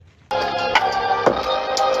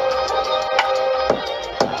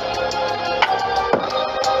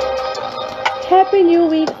Happy New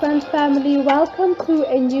Week, Fun Family. Welcome to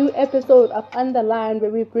a new episode of Underline, where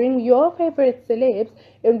we bring your favorite celebs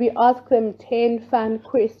and we ask them 10 fun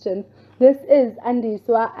questions. This is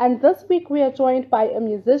Andiswa, and this week we are joined by a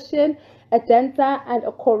musician, a dancer, and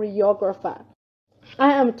a choreographer.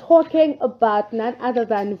 I am talking about none other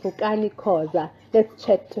than Vukani Koza. Let's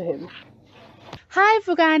chat to him. Hi,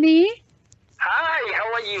 Vukani. Hi,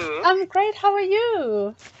 how are you? I'm great. How are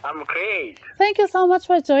you? I'm great. Thank you so much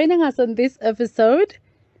for joining us on this episode.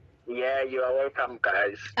 Yeah, you are welcome,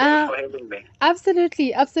 guys. Thanks for having me.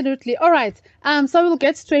 Absolutely. All right. So we'll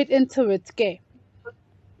get straight into it. Okay.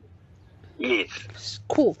 Yes.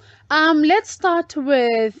 Cool. Let's start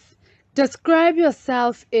with describe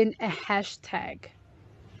yourself in a hashtag.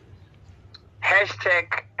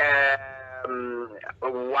 Hashtag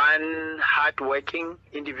one hardworking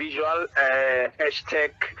individual.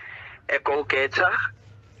 Hashtag a go-getter.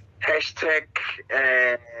 Hashtag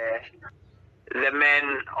the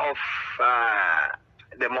man of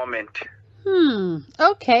the moment.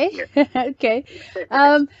 Okay. Yeah. Okay.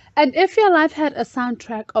 And if your life had a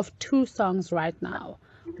soundtrack of 2 songs right now,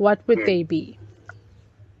 what would they be?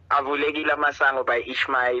 Avulegila Masango by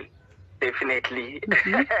Ishmael, definitely.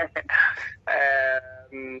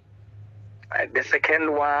 The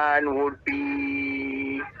second one would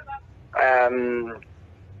be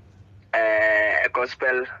a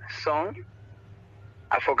gospel song.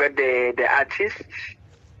 I forgot the artist.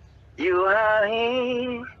 You are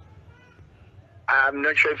here. I'm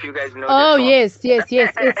not sure if you guys know. Oh, the song. yes.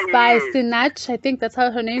 It's by Yes. Sinach. I think that's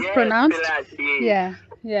how her name's Yes, pronounced. Sinach, yes.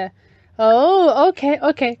 Yeah. Oh,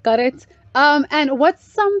 okay, got it. And what's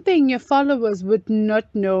something your followers would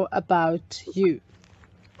not know about you?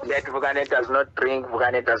 That Vukani does not drink,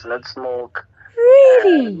 Vukani does not smoke.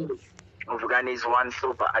 Really? Vukani is one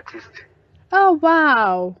super artist. Oh,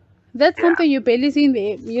 wow. That's something you barely see in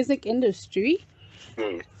the music industry.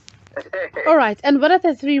 Yes. All right. And what are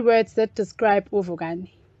the 3 words that describe Vukani?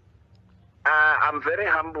 I'm very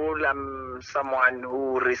humble. I'm someone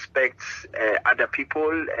who respects other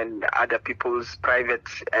people and other people's private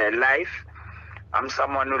life. I'm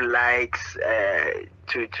someone who likes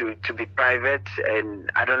to be private,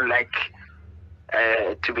 and I don't like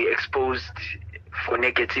to be exposed for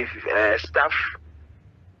negative stuff.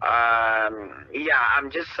 I'm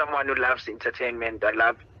just someone who loves entertainment. I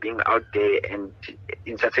love being out there and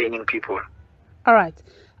entertaining people. All right.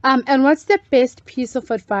 And what's the best piece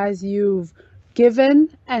of advice you've given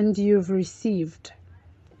and you've received?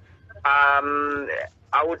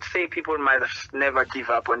 I would say people must never give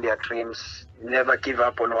up on their dreams. Never give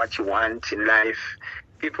up on what you want in life.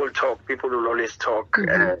 People talk. People will always talk.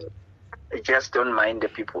 Just don't mind the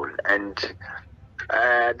people. And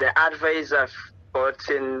the advice I've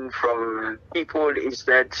gotten from people is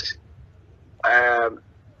that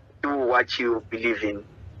do what you believe in.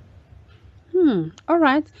 All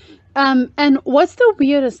right. And what's the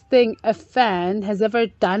weirdest thing a fan has ever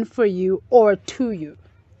done for you or to you?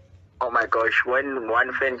 Oh my gosh, when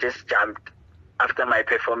one fan just jumped after my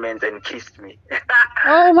performance and kissed me.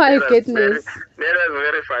 Oh my goodness. That was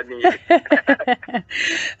very funny.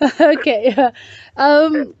 Okay.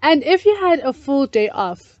 And if you had a full day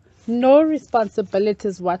off, no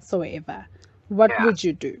responsibilities whatsoever, what would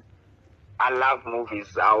you do? I love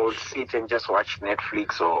movies. I would sit and just watch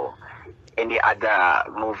Netflix or any other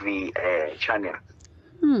movie channel.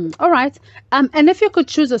 All right. And if you could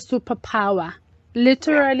choose a superpower,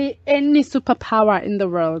 literally any superpower in the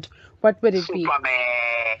world, what would it be?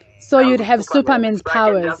 Superman. So you'd have Superman's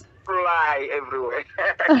powers. I can just fly everywhere.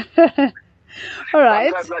 All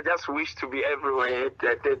right. Sometimes I just wish to be everywhere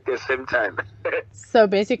at the same time. So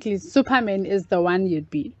basically, Superman is the one you'd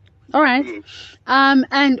be. All right. Yes.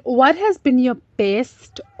 And what has been your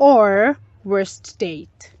best or worst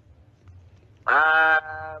date?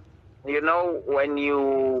 When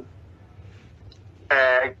you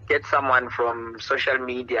get someone from social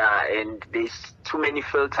media and there's too many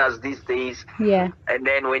filters these days. Yeah. And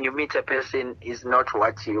then when you meet a person, is not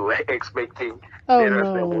what you were expecting. Oh, that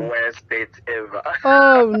was no. the worst date ever.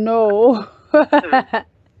 Oh, no.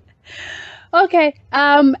 Okay.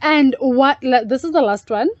 And this is the last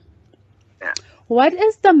one. Yeah. What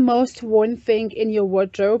is the most worn thing in your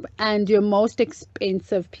wardrobe and your most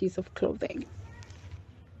expensive piece of clothing?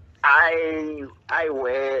 I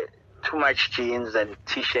wear too much jeans and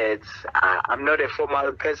t-shirts. I'm not a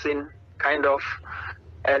formal person, kind of.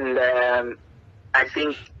 And I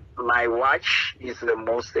think my watch is the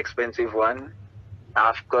most expensive one.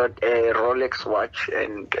 I've got a Rolex watch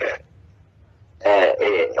and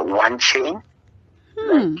one chain,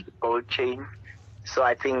 like gold chain. So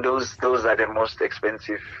I think those are the most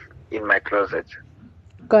expensive in my closet.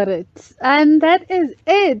 Got it. And that is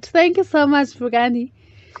it. Thank you so much, Vukani.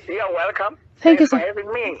 You're welcome. Thank you Thanks for so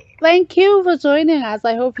having me. Thank you for joining us.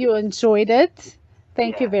 I hope you enjoyed it.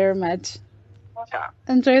 Thank you Yeah. very much. Ciao.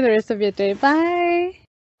 Enjoy the rest of your day. Bye.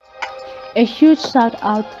 A huge shout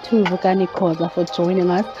out to Vukani Koza for joining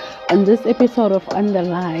us on this episode of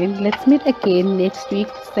Underline. Let's meet again next week,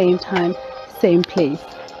 same time, same place.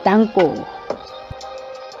 Danko.